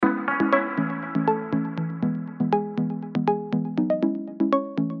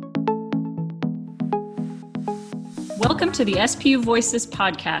to the SPU Voices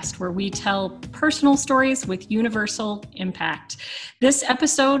podcast, where we tell personal stories with universal impact. This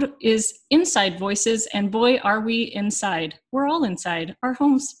episode is Inside Voices, and boy, are we inside. We're all inside our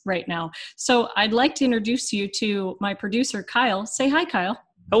homes right now. So I'd like to introduce you to my producer, Kyle. Say hi, Kyle.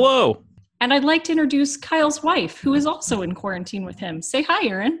 Hello. And I'd like to introduce Kyle's wife, who is also in quarantine with him. Say hi,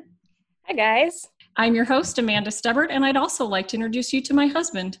 Erin. Hi, guys. I'm your host, Amanda Stubbert, and I'd also like to introduce you to my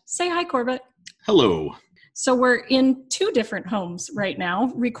husband. Say hi, Corbett. Hello. So we're in two different homes right now,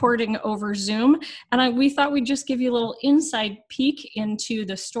 recording over Zoom, and we thought we'd just give you a little inside peek into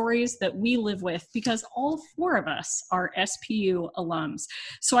the stories that we live with, because all four of us are SPU alums.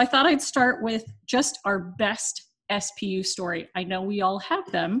 So I thought I'd start with just our best SPU story. I know we all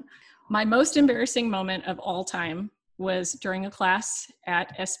have them. My most embarrassing moment of all time was during a class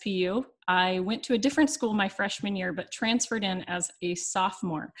at SPU. I went to a different school my freshman year, but transferred in as a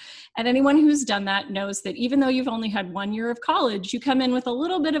sophomore. And anyone who's done that knows that even though you've only had 1 year of college, you come in with a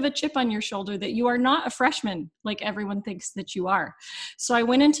little bit of a chip on your shoulder that you are not a freshman like everyone thinks that you are. So I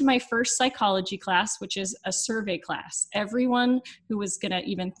went into my first psychology class, which is a survey class. Everyone who was going to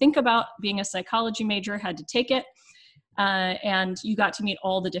even think about being a psychology major had to take it. And you got to meet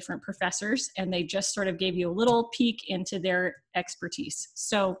all the different professors, and they just sort of gave you a little peek into their expertise.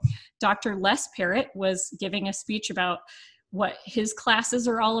 So Dr. Les Parrott was giving a speech about what his classes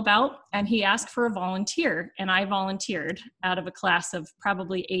are all about, and he asked for a volunteer, and I volunteered out of a class of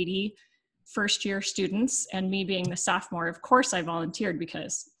probably 80 first-year students, and me being the sophomore, of course I volunteered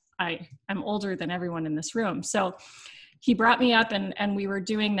because I'm older than everyone in this room. So he brought me up and we were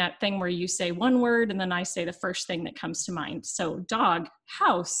doing that thing where you say one word and then I say the first thing that comes to mind. So dog,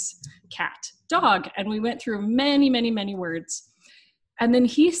 house, cat, dog. And we went through many, many, many words. And then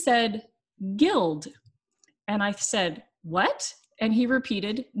he said, guild. And I said, what? And he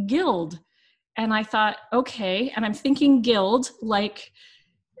repeated, guild. And I thought, okay. And I'm thinking guild, like,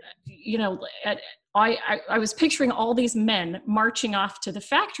 you know, I was picturing all these men marching off to the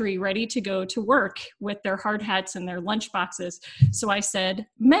factory ready to go to work with their hard hats and their lunch boxes. So I said,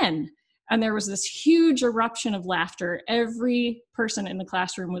 men. And there was this huge eruption of laughter. Every person in the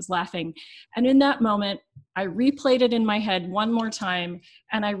classroom was laughing. And in that moment, I replayed it in my head one more time.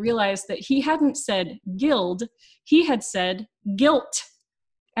 And I realized that he hadn't said guild, he had said guilt.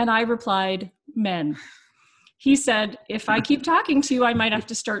 And I replied, men. He said, if I keep talking to you, I might have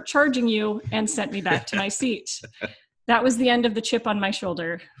to start charging you, and sent me back to my seat. That was the end of the chip on my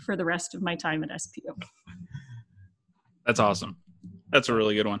shoulder for the rest of my time at SPU. That's awesome. That's a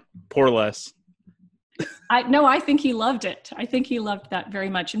really good one. Poor Les. I think he loved it. I think he loved that very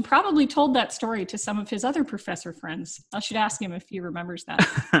much, and probably told that story to some of his other professor friends. I should ask him if he remembers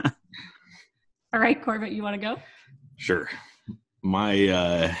that. All right, Corbett, you want to go? Sure.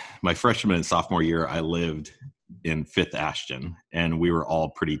 My freshman and sophomore year, I lived in 5th Ashton, and we were all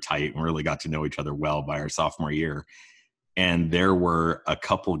pretty tight and really got to know each other well by our sophomore year. And there were a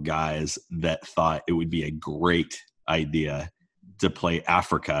couple guys that thought it would be a great idea to play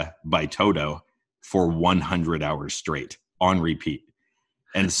Africa by Toto for 100 hours straight on repeat.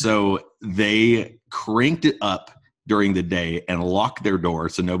 And so they cranked it up during the day and locked their door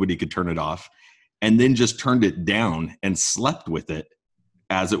so nobody could turn it off, and then just turned it down and slept with it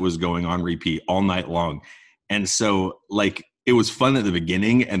as it was going on repeat all night long. And so, like, it was fun at the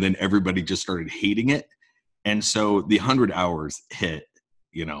beginning, and then everybody just started hating it. And so the 100 hours hit,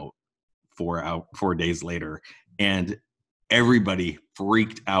 4 days later, and everybody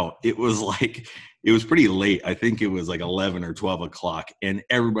freaked out. It was pretty late. I think it was like 11 or 12 o'clock, and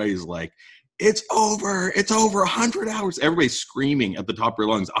everybody's like, it's over 100 hours. Everybody's screaming at the top of their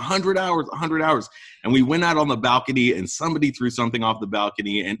lungs, 100 hours, 100 hours. And we went out on the balcony, and somebody threw something off the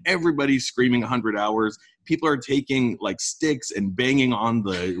balcony, and everybody's screaming 100 hours. People are taking like sticks and banging on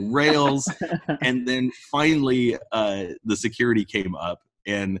the rails. And then finally the security came up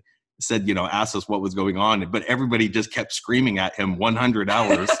and said, asked us what was going on. But everybody just kept screaming at him 100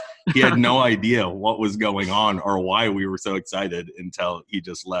 hours. He had no idea what was going on or why we were so excited until he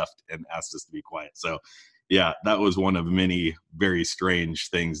just left and asked us to be quiet. So, yeah, that was one of many very strange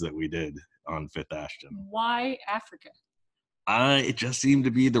things that we did on 5th Ashton. Why Africa? It just seemed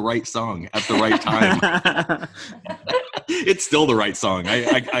to be the right song at the right time. It's still the right song.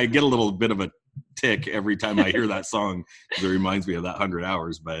 I get a little bit of a tick every time I hear that song because it reminds me of that 100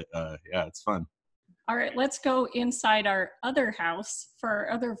 hours. But, yeah, it's fun. All right, let's go inside our other house for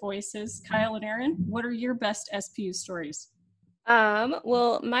our other voices. Kyle and Erin, what are your best SPU stories?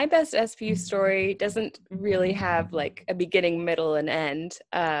 Well, my best SPU story doesn't really have like a beginning, middle, and end,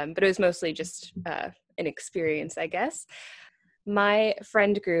 but it was mostly just an experience, I guess. My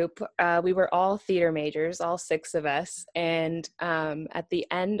friend group, we were all theater majors, all 6 of us. And at the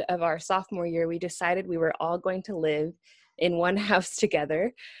end of our sophomore year, we decided we were all going to live in one house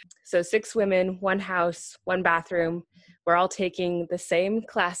together. So 6 women, one house, one bathroom. We're all taking the same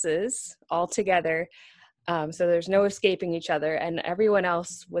classes all together. So there's no escaping each other. And everyone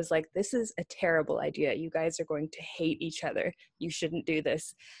else was like, this is a terrible idea. You guys are going to hate each other. You shouldn't do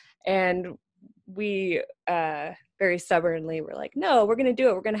this. And we very stubbornly were like, no, we're going to do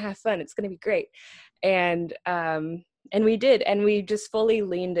it. We're going to have fun. It's going to be great. And we did. And we just fully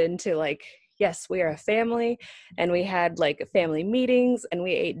leaned into like, yes, we are a family. And we had like family meetings and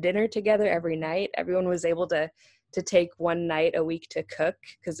we ate dinner together every night. Everyone was able to take one night a week to cook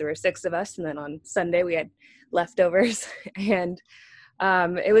because there were 6 of us. And then on Sunday we had leftovers. And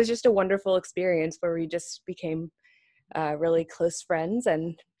it was just a wonderful experience where we just became really close friends.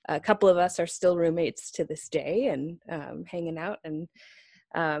 And a couple of us are still roommates to this day and hanging out. And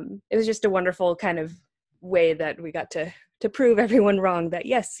it was just a wonderful kind of way that we got to prove everyone wrong that,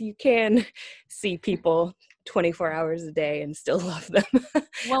 yes, you can see people 24 hours a day and still love them.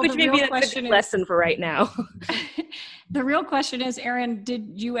 Well, which maybe that's a good lesson for right now. The real question is, Erin, did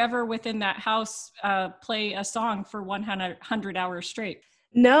you ever within that house play a song for 100 hours straight?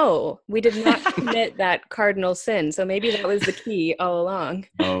 No, we did not commit that cardinal sin. So maybe that was the key all along.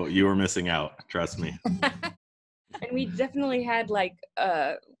 Oh, you were missing out. Trust me. And we definitely had like,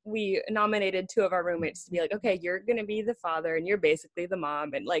 we nominated 2 of our roommates to be like, okay, you're going to be the father and you're basically the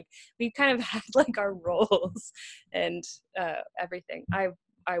mom. And like, we kind of had like our roles and everything.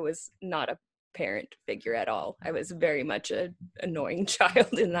 I was not a parent figure at all. I was very much an annoying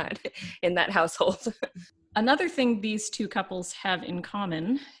child in that household. Another thing these 2 couples have in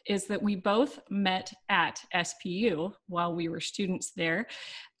common is that we both met at SPU while we were students there.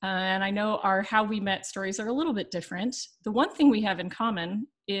 And I know our how we met stories are a little bit different. The one thing we have in common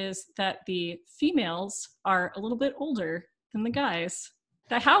is that the females are a little bit older than the guys.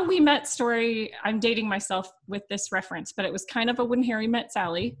 The how we met story, I'm dating myself with this reference, but it was kind of a when Harry met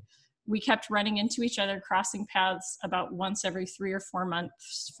Sally. We kept running into each other, crossing paths about once every 3 or 4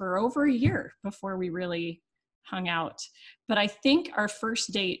 months for over a year before we really hung out. But I think our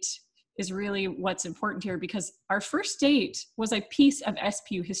first date is really what's important here because our first date was a piece of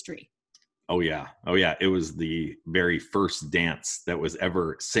SPU history. Oh yeah. It was the very first dance that was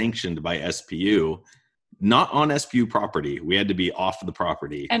ever sanctioned by SPU, not on SPU property. We had to be off the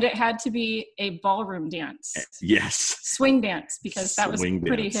property. And it had to be a ballroom dance. Yes. Swing dance, because that was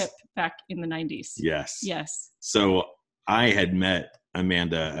pretty dance. hip back in the 90s. Yes. So I had met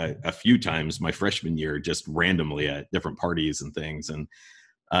Amanda a few times my freshman year, just randomly at different parties and things.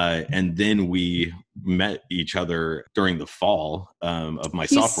 And then we met each other during the fall of my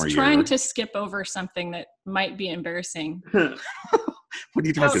sophomore year. He's trying to skip over something that might be embarrassing. What are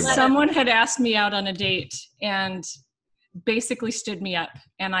you talking about? Someone had asked me out on a date and basically stood me up.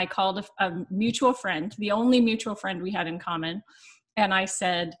 And I called a mutual friend, the only mutual friend we had in common. And I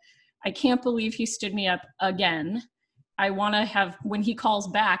said, I can't believe he stood me up again. I want to have, when he calls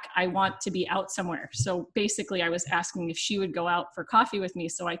back, I want to be out somewhere. So basically I was asking if she would go out for coffee with me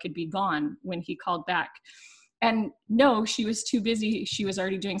so I could be gone when he called back. And no, she was too busy. She was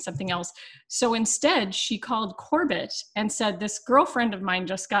already doing something else. So instead she called Corbett and said, this girlfriend of mine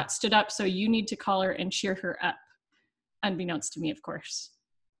just got stood up, so you need to call her and cheer her up. Unbeknownst to me, of course.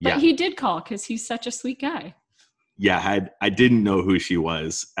 But he did call because he's such a sweet guy. Yeah, I didn't know who she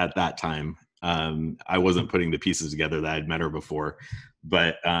was at that time. I wasn't putting the pieces together that I'd met her before.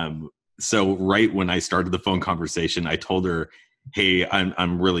 But so right when I started the phone conversation, I told her, hey,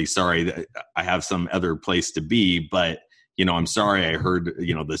 I'm really sorry that I have some other place to be, but, I'm sorry. I heard,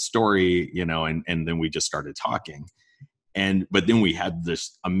 the story, and then we just started talking. But then we had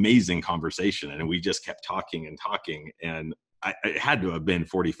this amazing conversation and we just kept talking and talking. And it had to have been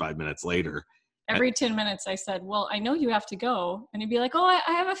 45 minutes later. Every 10 minutes I said, well, I know you have to go. And he'd be like, oh,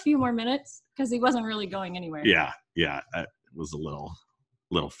 I have a few more minutes, because he wasn't really going anywhere. Yeah. It was a little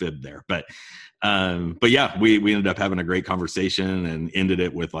fib there. But yeah, we ended up having a great conversation and ended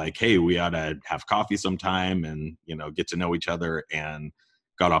it with like, hey, we ought to have coffee sometime and, get to know each other, and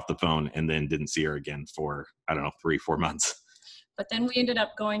got off the phone and then didn't see her again for, 3-4 months. But then we ended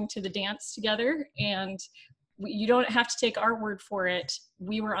up going to the dance together, and you don't have to take our word for it.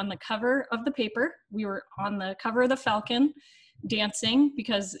 We were on the cover of the paper. We were on the cover of the Falcon dancing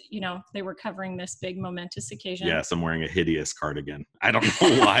because, they were covering this big momentous occasion. Yes, I'm wearing a hideous cardigan. I don't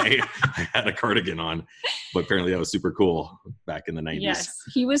know why I had a cardigan on, but apparently that was super cool back in the 90s. Yes,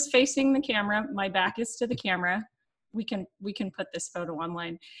 he was facing the camera. My back is to the camera. we can put this photo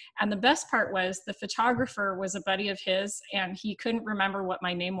online. And the best part was the photographer was a buddy of his, and he couldn't remember what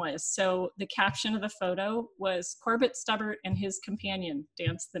my name was. So the caption of the photo was Corbett Stubbert and his companion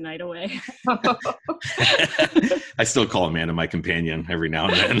danced the night away. I still call Amanda my companion every now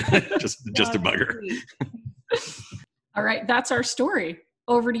and then, just to bug her. All right, that's our story.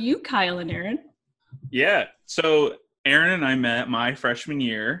 Over to you, Kyle and Aaron. Yeah. So Aaron and I met my freshman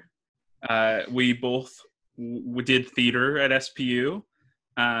year. We both did theater at SPU,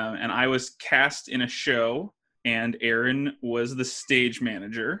 and I was cast in a show, and Aaron was the stage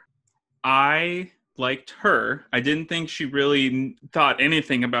manager. I liked her. I didn't think she really thought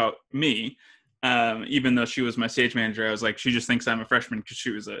anything about me, even though she was my stage manager. I was like, she just thinks I'm a freshman because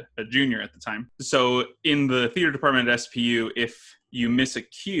she was a junior at the time. So in the theater department at SPU, if you miss a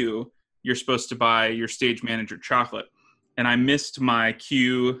cue, you're supposed to buy your stage manager chocolate. And I missed my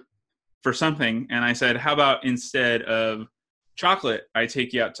cue for something, and I said, how about instead of chocolate, I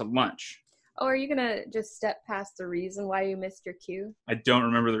take you out to lunch? Oh, are you gonna just step past the reason why you missed your cue? I don't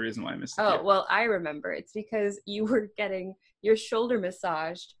remember the reason why I missed the cue. Well, I remember. It's because you were getting your shoulder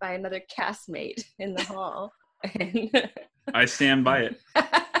massaged by another castmate in the hall. I stand by it.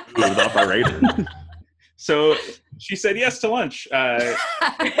 Lived off our radar. So she said yes to lunch.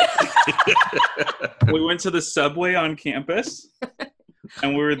 We went to the Subway on campus,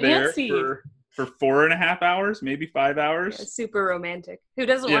 and we were there for 4.5 hours, maybe 5 hours. Yeah, super romantic. Who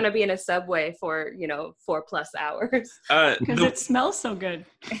doesn't want to be in a Subway for 4+ hours? Because it smells so good.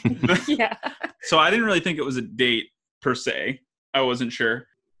 Yeah. So I didn't really think it was a date per se. I wasn't sure.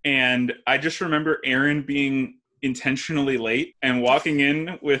 And I just remember Erin being intentionally late and walking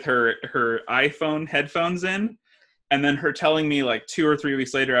in with her iPhone headphones in, and then her telling me like 2 or 3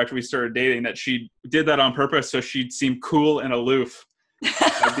 weeks later after we started dating that she did that on purpose so she'd seem cool and aloof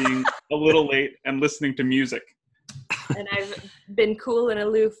by being a little late and listening to music. And I've been cool and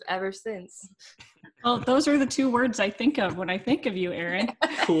aloof ever since. Well, those are the 2 words I think of when I think of you, Aaron.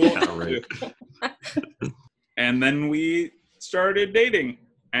 Cool. Yeah, right. And then we started dating,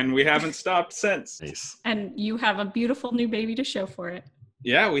 and we haven't stopped since. Nice. And you have a beautiful new baby to show for it.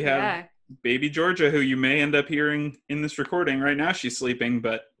 Yeah, we have baby Georgia, who you may end up hearing in this recording. Right now she's sleeping,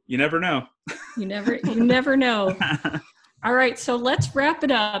 but you never know. You never know. All right, so let's wrap it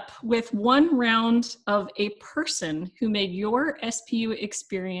up with one round of a person who made your SPU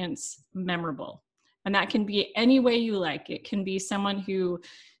experience memorable. And that can be any way you like. It can be someone who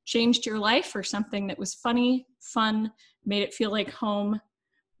changed your life or something that was funny, fun, made it feel like home.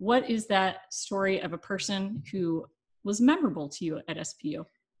 What is that story of a person who was memorable to you at SPU?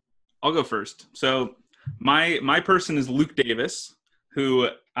 I'll go first. So my person is Luke Davis, who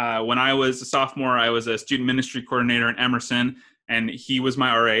when I was a sophomore, I was a student ministry coordinator in Emerson, and he was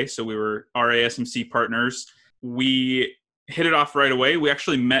my RA. So we were RA-SMC partners. We hit it off right away. We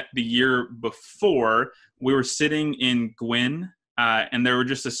actually met the year before. We were sitting in Gwyn, and there were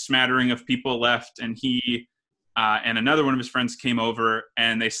just a smattering of people left, and he and another one of his friends came over,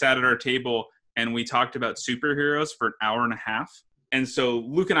 and they sat at our table, and we talked about superheroes for an hour and a half. And so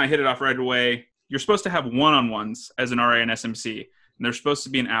Luke and I hit it off right away. You're supposed to have one-on-ones as an RA and SMC, and they're supposed to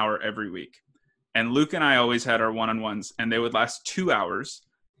be an hour every week. And Luke and I always had our one-on-ones, and they would last 2 hours,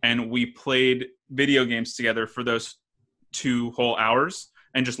 and we played video games together for those 2 whole hours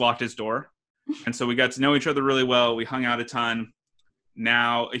and just locked his door. And so we got to know each other really well. We hung out a ton.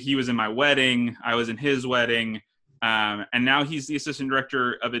 Now he was in my wedding. I was in his wedding. And now he's the assistant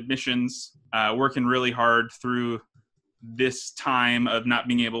director of admissions, working really hard through this time of not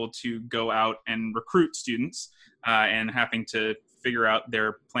being able to go out and recruit students and having to figure out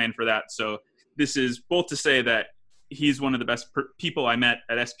their plan for that. So this is both to say that he's one of the best people I met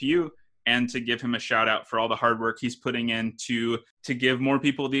at SPU, and to give him a shout out for all the hard work he's putting in to give more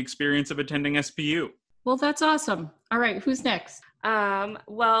people the experience of attending SPU. Well, that's awesome. All right, who's next?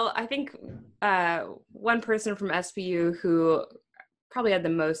 Well, I think one person from SPU who probably had the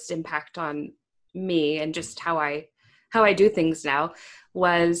most impact on me and just how I do things now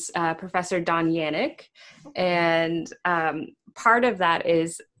was Professor Don Yannick. And part of that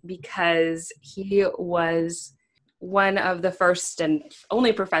is because he was one of the first and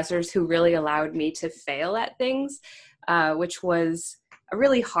only professors who really allowed me to fail at things, which was a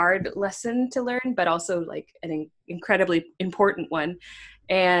really hard lesson to learn, but also like an incredibly important one.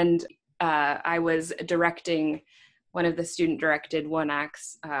 And I was directing one of the student-directed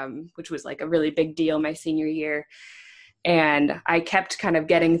one-acts, which was like a really big deal my senior year. And I kept kind of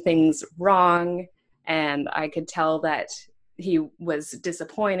getting things wrong, and I could tell that he was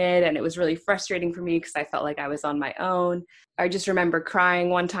disappointed, and it was really frustrating for me because I felt like I was on my own. I just remember crying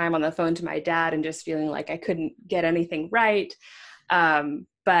one time on the phone to my dad and just feeling like I couldn't get anything right.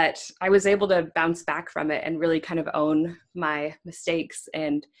 But I was able to bounce back from it and really kind of own my mistakes.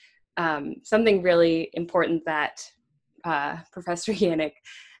 And something really important that Professor Yannick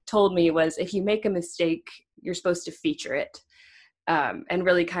told me was, if you make a mistake, you're supposed to feature it and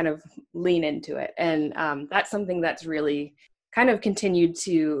really kind of lean into it. And that's something that's really kind of continued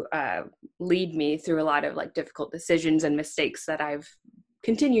to lead me through a lot of like difficult decisions and mistakes that I've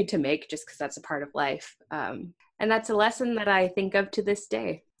continued to make, just because that's a part of life. And that's a lesson that I think of to this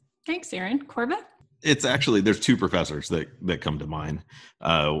day. Thanks, Erin. Corva? It's actually, there's two professors that come to mind.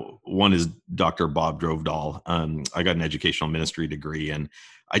 One is Dr. Bob Drovedal. I got an educational ministry degree, and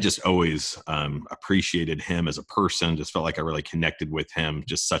I just always appreciated him as a person. Just felt like I really connected with him.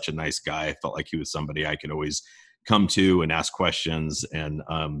 Just such a nice guy. I felt like he was somebody I could always come to and ask questions, and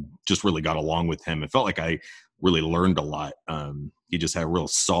just really got along with him. It felt like I really learned a lot. He just had a real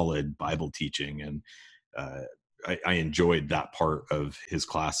solid Bible teaching, and I enjoyed that part of his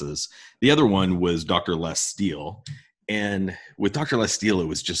classes. The other one was Dr. Les Steele. And with Dr. Les Steele, it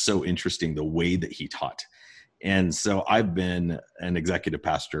was just so interesting the way that he taught. And so I've been an executive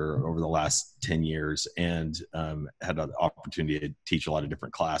pastor over the last 10 years and had an opportunity to teach a lot of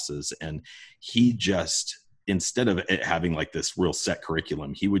different classes. And he just, instead of it having like this real set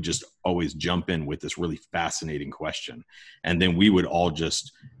curriculum, he would just always jump in with this really fascinating question. And then we would all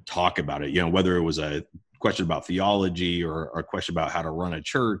just talk about it, whether it was a question about theology or a question about how to run a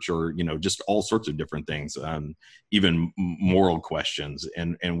church, or just all sorts of different things, even moral questions,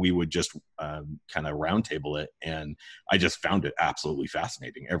 and we would just kind of roundtable it. And I just found it absolutely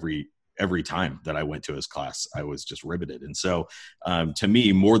fascinating. Every time that I went to his class, I was just riveted. And so to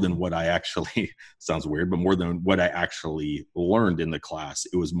me, more than what I actually sounds weird, but more than what I actually learned in the class,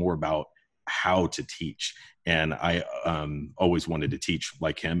 it was more about how to teach. And I always wanted to teach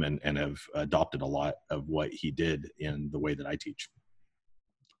like him, and have adopted a lot of what he did in the way that I teach.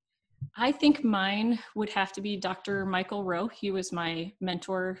 I think mine would have to be Dr. Michael Rowe. He was my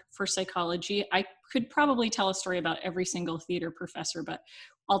mentor for psychology. I could probably tell a story about every single theater professor, but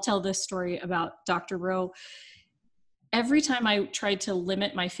I'll tell this story about Dr. Rowe. Every time I tried to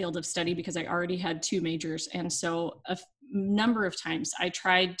limit my field of study, because I already had 2 majors, and so a number of times I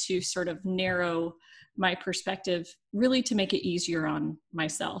tried to sort of narrow my perspective, really to make it easier on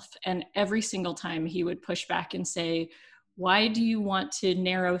myself. And every single time he would push back and say, why do you want to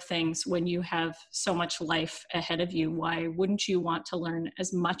narrow things when you have so much life ahead of you? Why wouldn't you want to learn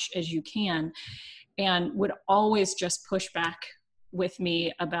as much as you can? And would always just push back with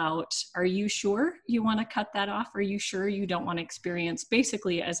me about, are you sure you want to cut that off? Are you sure you don't want to experience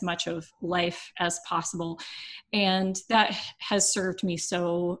basically as much of life as possible? And that has served me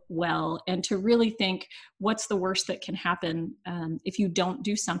so well. And to really think, what's the worst that can happen if you don't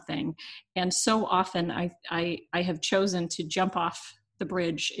do something? And so often I have chosen to jump off the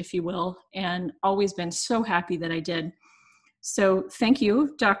bridge, if you will, and always been so happy that I did. So thank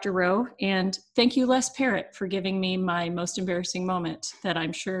you, Dr. Rowe, and thank you, Les Parrott, for giving me my most embarrassing moment that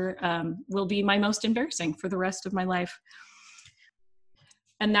I'm sure will be my most embarrassing for the rest of my life.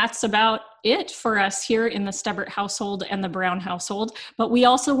 And that's about it for us here in the Stubbert household and the Brown household. But we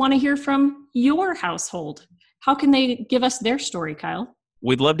also want to hear from your household. How can they give us their story, Kyle?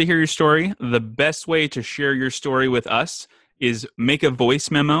 We'd love to hear your story. The best way to share your story with us is make a voice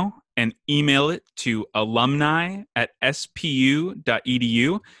memo and email it to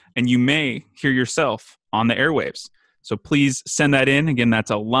alumni@spu.edu, and you may hear yourself on the airwaves. So please send that in. Again,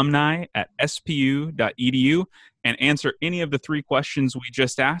 that's alumni@spu.edu, and answer any of the 3 questions we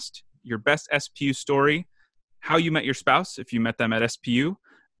just asked. Your best SPU story, how you met your spouse, if you met them at SPU,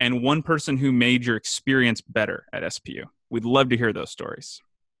 and one person who made your experience better at SPU. We'd love to hear those stories.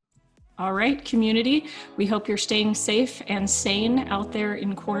 All right, community, we hope you're staying safe and sane out there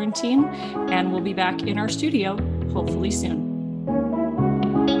in quarantine, and we'll be back in our studio hopefully soon.